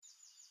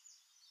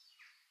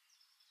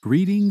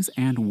Greetings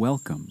and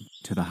welcome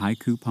to the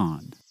Haiku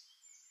Pond,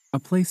 a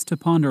place to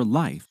ponder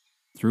life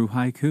through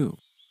haiku.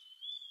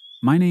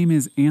 My name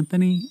is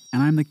Anthony,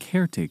 and I'm the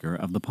caretaker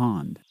of the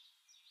pond.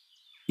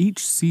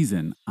 Each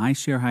season, I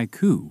share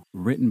haiku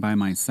written by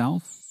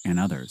myself and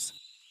others.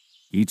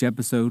 Each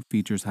episode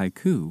features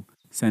haiku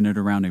centered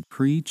around a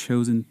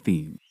pre-chosen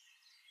theme.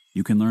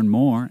 You can learn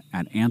more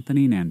at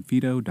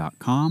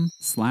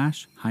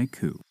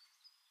anthonynanfito.com/haiku.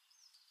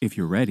 If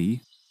you're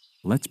ready,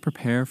 let's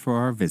prepare for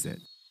our visit.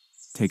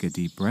 Take a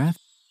deep breath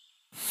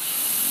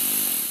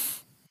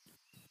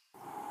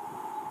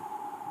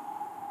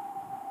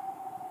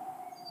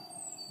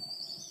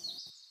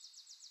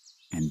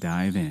and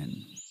dive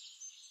in.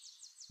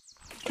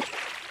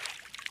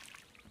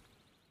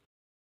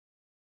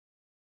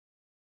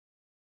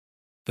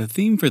 The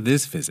theme for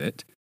this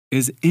visit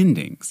is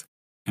endings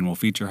and will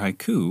feature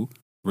haiku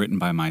written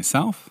by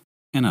myself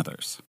and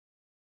others.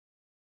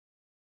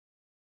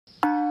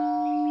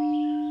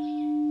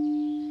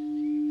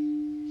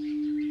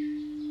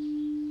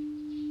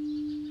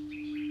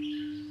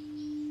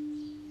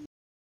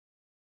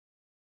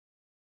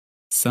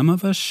 Some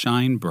of us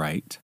shine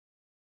bright,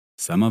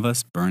 some of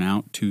us burn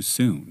out too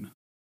soon.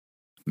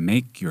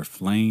 Make your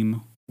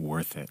flame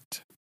worth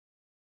it.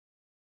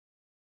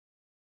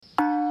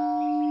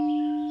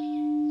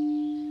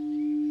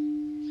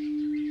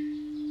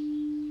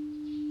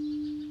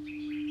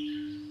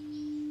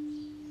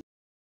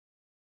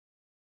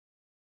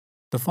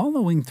 The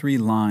following 3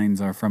 lines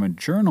are from a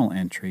journal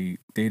entry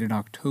dated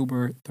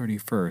October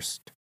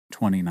 31st,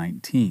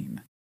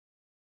 2019.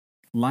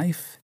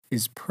 Life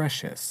is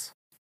precious.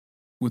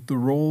 With the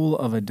roll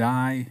of a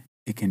die,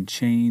 it can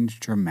change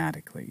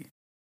dramatically.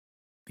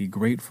 Be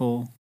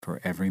grateful for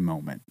every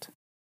moment.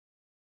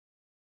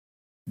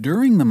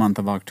 During the month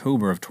of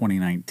October of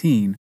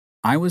 2019,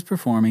 I was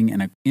performing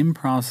in an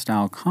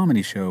improv-style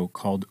comedy show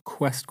called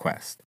Quest.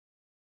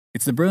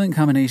 It's the brilliant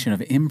combination of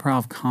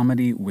improv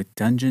comedy with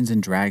Dungeons &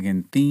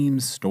 Dragons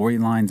themes,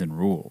 storylines, and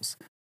rules.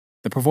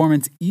 The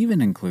performance even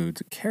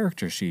includes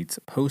character sheets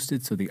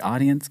posted so the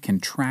audience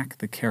can track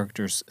the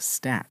character's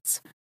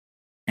stats.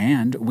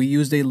 And we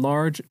used a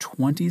large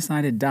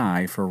 20-sided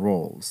die for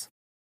rolls.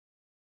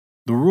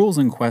 The rules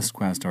in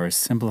Quest are a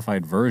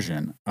simplified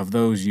version of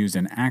those used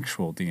in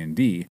actual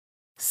D&D,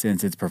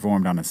 since it's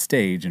performed on a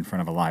stage in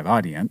front of a live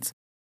audience,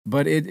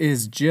 but it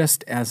is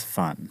just as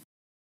fun.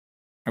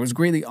 I was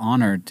greatly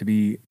honored to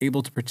be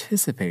able to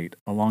participate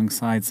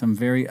alongside some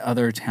very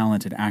other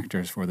talented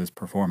actors for this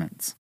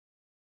performance.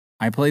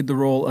 I played the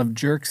role of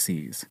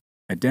Xerxes,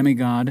 a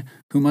demigod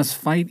who must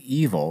fight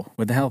evil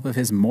with the help of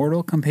his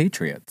mortal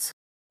compatriots,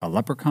 a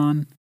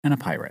leprechaun and a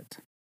pirate.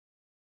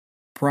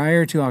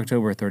 Prior to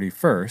October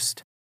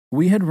 31st,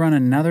 we had run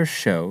another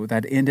show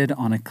that ended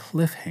on a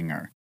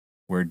cliffhanger,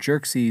 where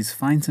Xerxes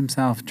finds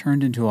himself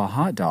turned into a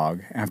hot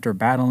dog after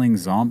battling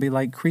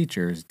zombie-like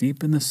creatures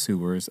deep in the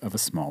sewers of a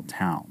small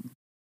town.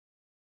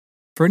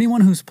 For anyone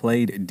who's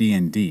played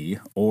D&D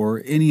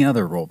or any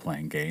other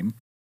role-playing game,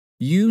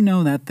 you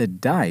know that the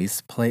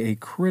dice play a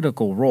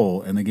critical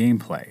role in the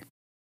gameplay.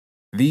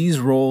 These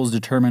rolls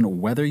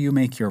determine whether you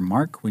make your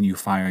mark when you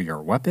fire your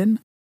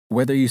weapon,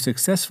 whether you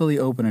successfully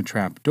open a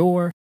trap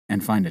door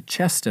and find a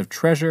chest of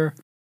treasure,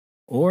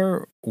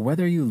 or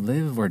whether you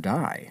live or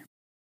die.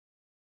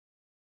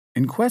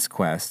 In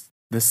Quest,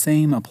 the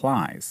same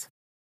applies.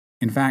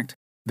 In fact,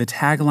 the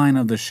tagline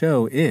of the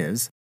show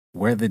is,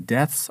 "Where the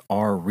deaths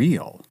are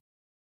real."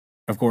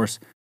 Of course,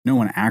 no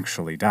one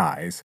actually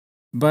dies,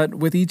 but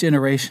with each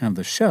iteration of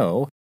the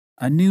show,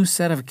 a new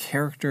set of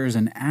characters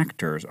and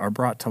actors are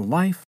brought to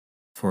life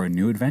for a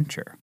new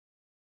adventure.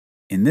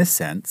 In this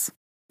sense,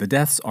 the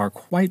deaths are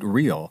quite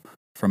real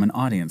from an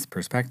audience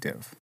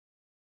perspective.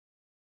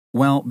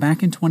 Well,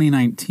 back in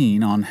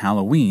 2019 on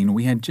Halloween,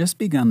 we had just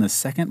begun the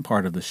second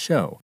part of the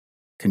show,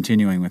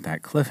 continuing with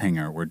that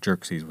cliffhanger where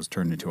Xerxes was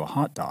turned into a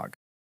hot dog.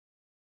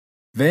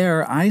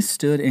 There, I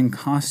stood in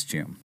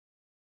costume.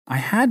 I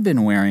had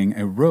been wearing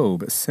a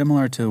robe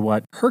similar to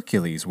what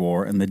Hercules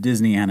wore in the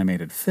Disney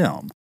animated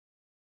film,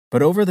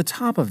 but over the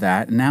top of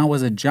that now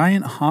was a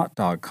giant hot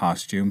dog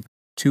costume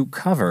to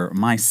cover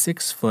my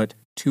 6-foot,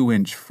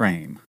 2-inch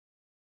frame,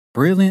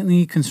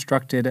 brilliantly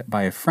constructed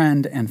by a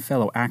friend and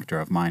fellow actor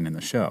of mine in the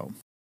show.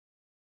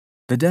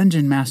 The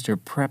Dungeon Master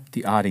prepped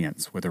the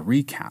audience with a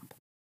recap,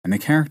 and the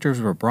characters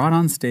were brought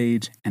on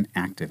stage and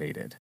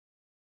activated.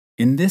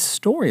 In this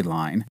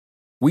storyline,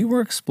 we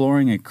were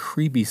exploring a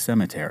creepy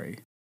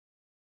cemetery.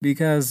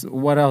 Because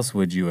what else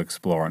would you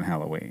explore on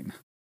Halloween?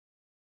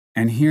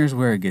 And here's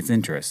where it gets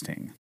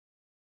interesting.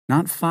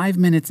 Not 5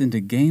 minutes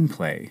into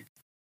gameplay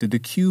did the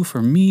cue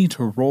for me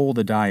to roll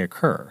the die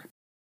occur.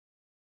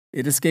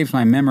 It escapes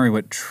my memory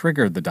what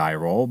triggered the die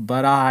roll,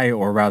 but I,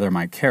 or rather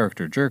my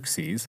character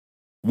Xerxes,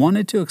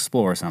 wanted to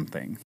explore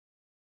something.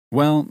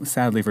 Well,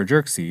 sadly for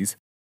Xerxes,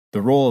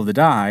 the roll of the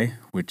die,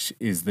 which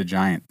is the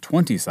giant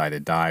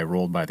 20-sided die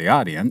rolled by the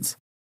audience,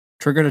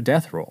 triggered a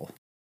death roll.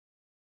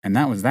 And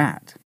that was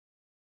that.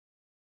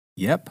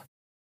 Yep,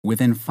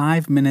 within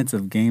 5 minutes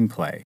of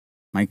gameplay,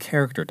 my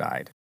character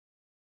died.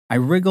 I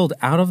wriggled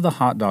out of the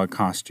hot dog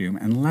costume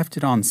and left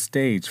it on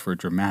stage for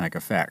dramatic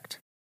effect.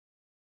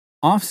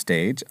 Off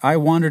stage, I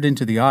wandered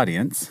into the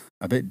audience,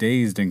 a bit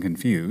dazed and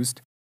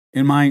confused,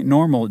 in my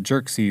normal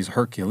Jerxes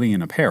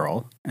Herculean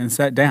apparel, and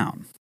sat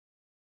down.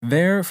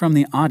 There, from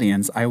the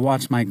audience, I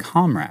watched my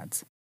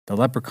comrades, the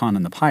leprechaun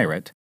and the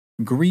pirate,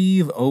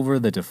 grieve over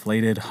the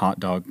deflated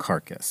hot dog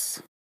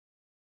carcass.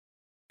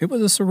 It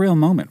was a surreal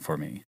moment for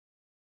me.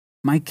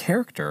 My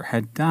character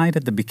had died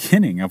at the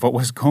beginning of what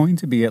was going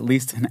to be at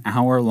least an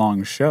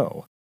hour-long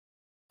show.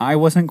 I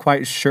wasn't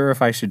quite sure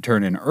if I should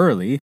turn in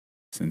early,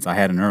 since I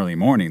had an early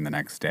morning the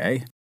next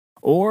day,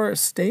 or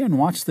stay and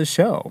watch the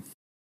show.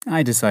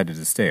 I decided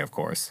to stay, of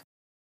course.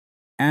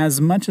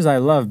 As much as I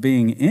love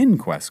being in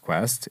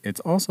Quest, it's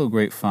also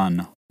great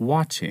fun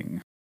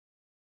watching.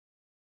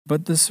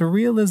 But the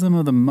surrealism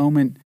of the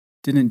moment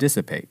didn't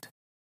dissipate,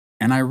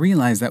 and I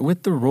realized that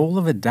with the roll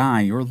of a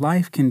die, your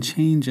life can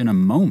change in a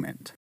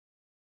moment.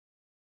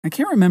 I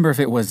can't remember if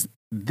it was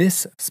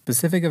this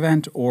specific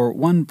event or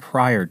one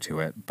prior to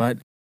it, but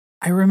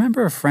I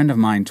remember a friend of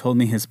mine told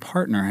me his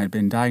partner had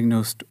been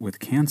diagnosed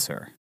with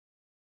cancer.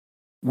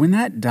 When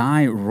that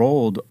die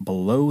rolled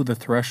below the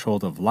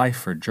threshold of life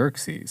for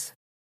Jerxes,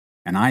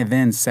 and I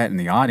then sat in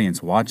the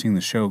audience watching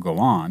the show go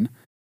on,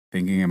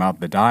 thinking about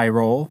the die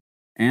roll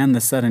and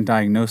the sudden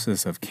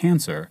diagnosis of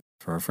cancer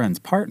for a friend's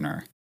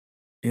partner,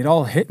 it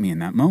all hit me in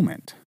that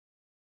moment.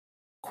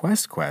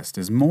 Quest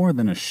is more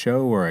than a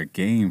show or a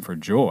game for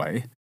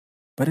joy,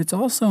 but it's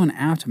also an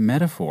apt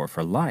metaphor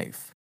for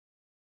life.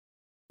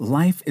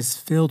 Life is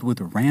filled with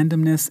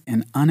randomness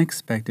and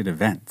unexpected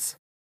events,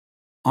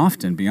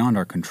 often beyond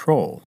our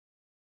control.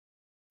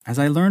 As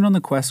I learned on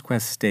the Quest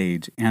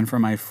stage and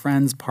from my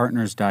friend's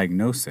partner's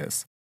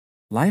diagnosis,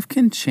 life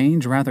can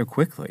change rather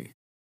quickly.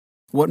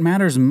 What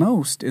matters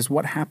most is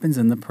what happens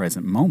in the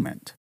present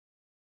moment.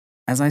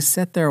 As I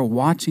sat there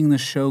watching the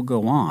show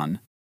go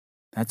on,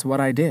 that's what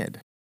I did.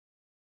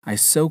 I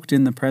soaked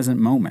in the present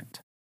moment.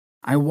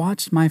 I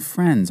watched my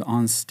friends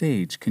on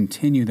stage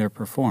continue their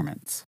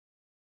performance.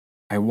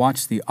 I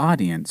watched the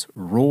audience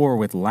roar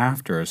with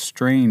laughter as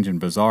strange and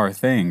bizarre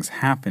things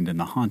happened in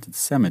the haunted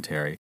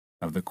cemetery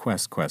of the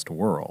Quest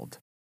world.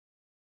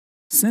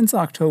 Since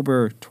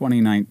October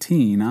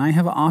 2019, I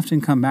have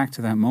often come back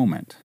to that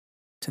moment,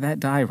 to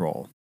that die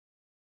roll.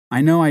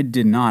 I know I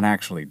did not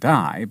actually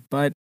die,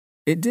 but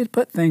it did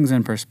put things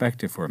in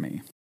perspective for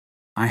me.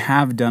 I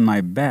have done my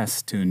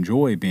best to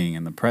enjoy being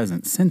in the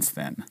present since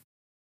then.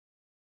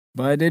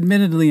 But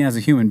admittedly, as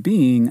a human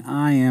being,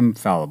 I am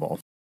fallible,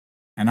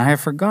 and I have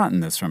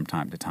forgotten this from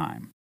time to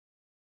time.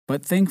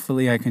 But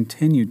thankfully, I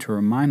continue to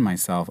remind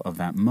myself of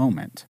that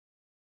moment,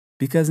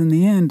 because in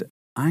the end,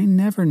 I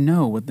never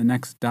know what the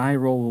next die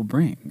roll will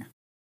bring.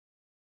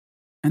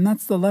 And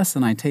that's the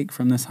lesson I take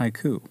from this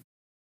haiku.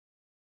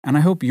 And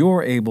I hope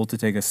you're able to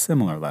take a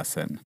similar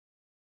lesson.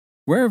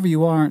 Wherever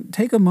you are,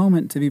 take a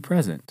moment to be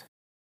present.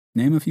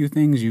 Name a few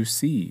things you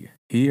see,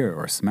 hear,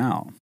 or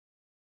smell.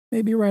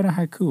 Maybe write a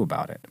haiku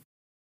about it.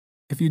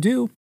 If you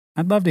do,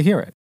 I'd love to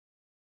hear it.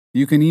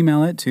 You can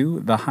email it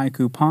to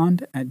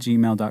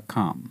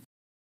thehaikupond@gmail.com.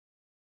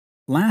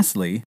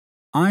 Lastly,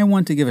 I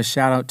want to give a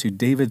shout out to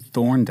David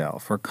Thorndell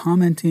for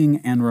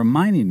commenting and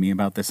reminding me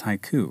about this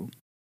haiku.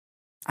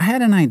 I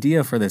had an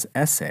idea for this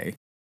essay,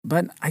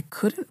 but I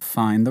couldn't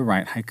find the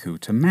right haiku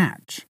to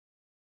match.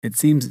 It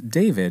seems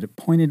David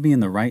pointed me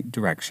in the right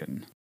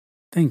direction.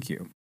 Thank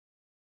you.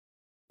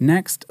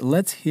 Next,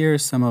 let's hear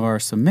some of our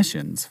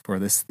submissions for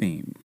this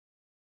theme.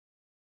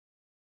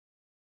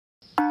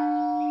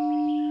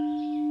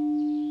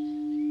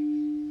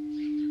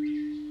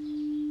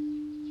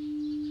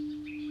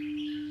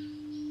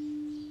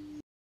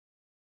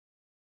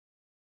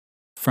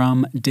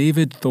 From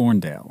David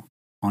Thorndale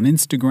on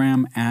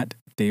Instagram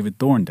 @David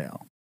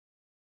Thorndale.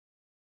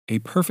 A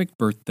perfect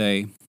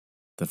birthday,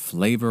 the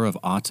flavor of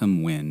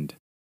autumn wind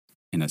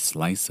in a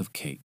slice of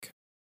cake.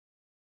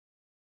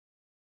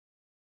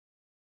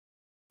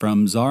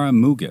 From Zara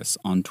Mugas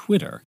on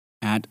Twitter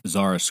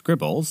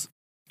 @ZaraScribbles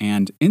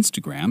and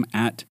Instagram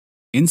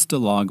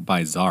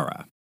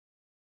 @InstalogByZara.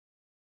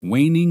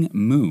 Waning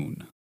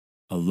moon,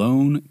 a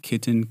lone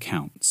kitten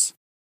counts,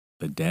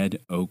 the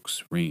dead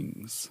oak's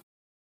rings.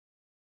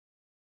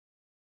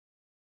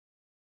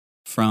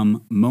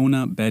 From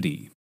Mona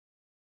Betty.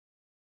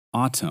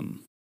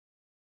 Autumn,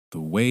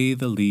 the way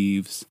the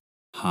leaves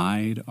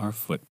hide our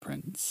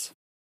footprints.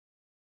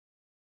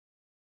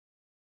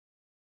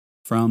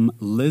 From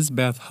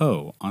Lizbeth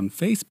Ho on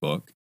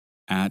Facebook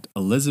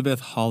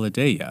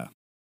 @ElizabethHolidaya.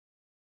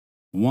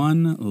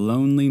 One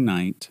lonely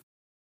night,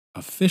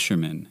 a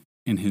fisherman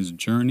in his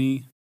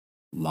journey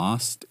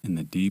lost in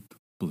the deep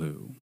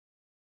blue.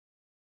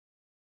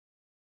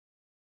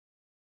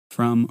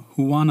 From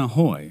Huana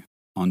Hoy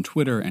on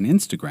Twitter and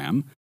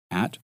Instagram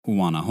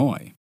 @Huana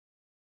Hoy.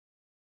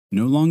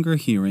 No longer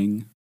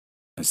hearing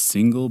a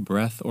single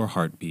breath or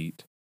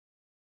heartbeat,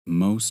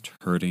 most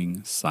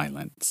hurting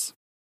silence.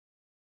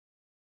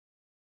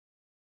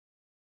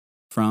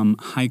 From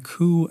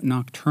Haiku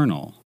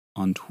Nocturnal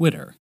on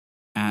Twitter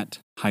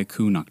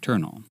 @Haiku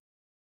Nocturnal.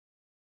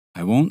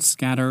 I won't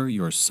scatter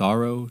your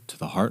sorrow to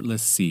the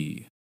heartless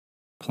sea.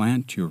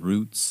 Plant your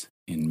roots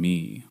in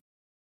me.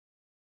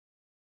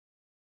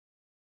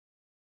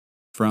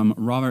 From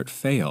Robert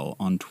Fail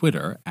on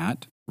Twitter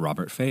at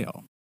Robert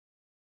Fail.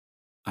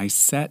 I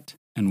sat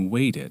and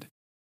waited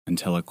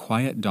until a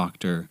quiet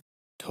doctor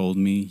told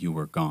me you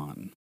were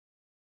gone.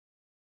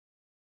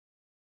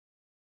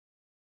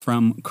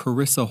 From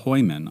Carissa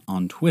Hoyman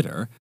on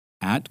Twitter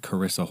at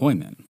Carissa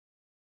Hoyman.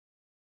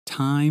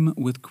 Time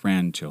with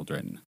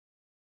grandchildren,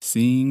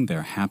 seeing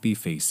their happy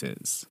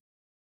faces.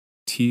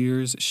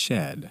 Tears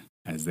shed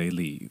as they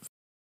leave.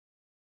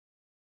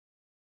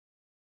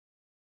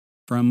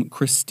 From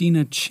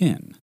Christina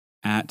Chin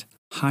at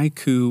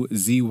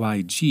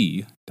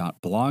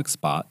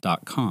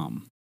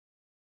haikuzyg.blogspot.com.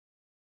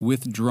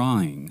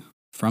 Withdrawing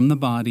from the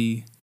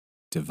body,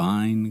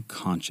 divine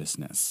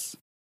consciousness.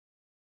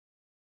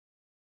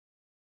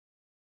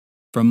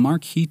 From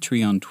Mark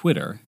Heatree on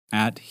Twitter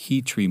at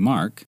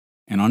HeatreeMark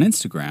and on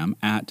Instagram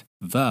at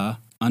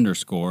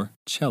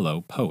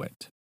 _cello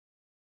poet.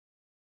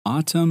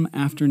 Autumn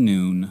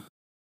afternoon,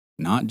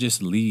 not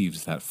just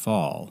leaves that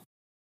fall,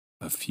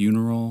 a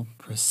funeral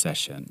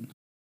procession.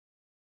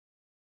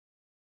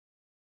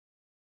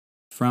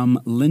 From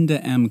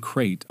Linda M.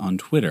 Crate on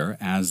Twitter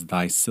as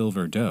Thy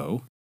Silver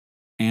Doe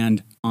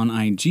and on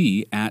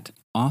IG at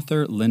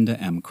author Linda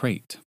M.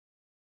 Crate.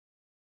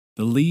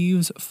 The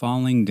leaves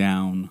falling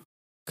down,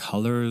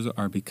 colors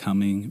are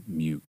becoming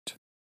mute,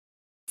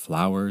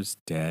 flowers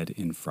dead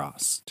in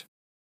frost.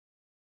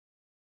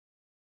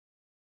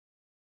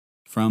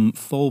 From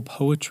Full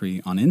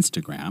Poetry on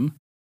Instagram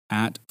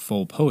at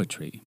Full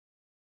Poetry.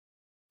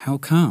 How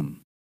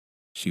come?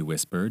 She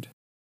whispered.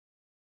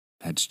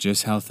 That's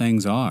just how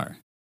things are,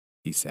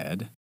 he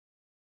said.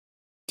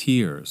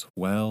 Tears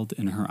welled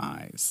in her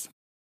eyes.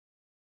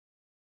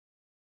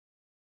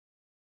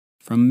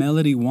 From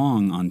Melody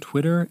Wong on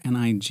Twitter and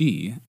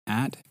IG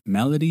at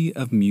Melody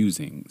of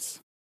Musings.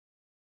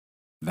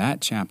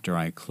 That chapter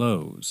I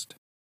closed.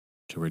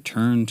 To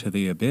return to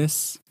the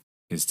abyss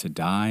is to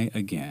die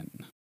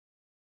again.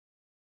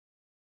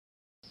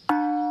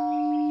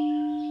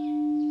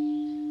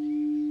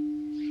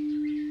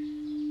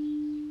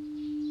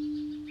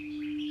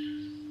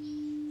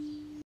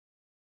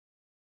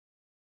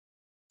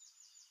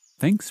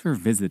 Thanks for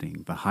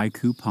visiting the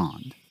Haiku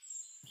Pond.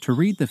 To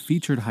read the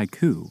featured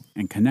haiku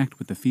and connect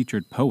with the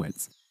featured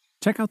poets,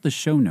 check out the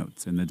show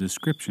notes in the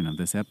description of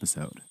this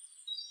episode.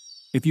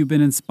 If you've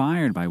been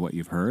inspired by what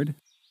you've heard,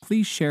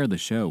 please share the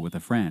show with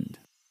a friend.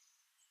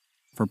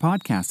 For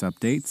podcast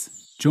updates,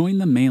 join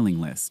the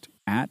mailing list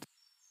at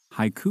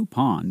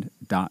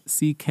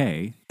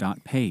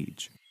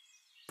haikupond.ck.page.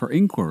 For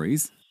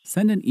inquiries,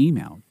 send an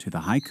email to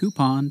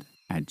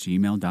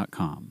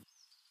thehaikupond@gmail.com.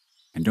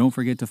 And don't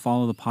forget to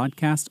follow the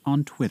podcast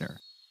on Twitter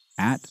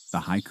at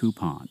The Haiku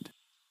Pond.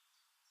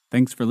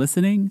 Thanks for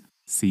listening.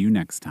 See you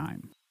next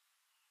time.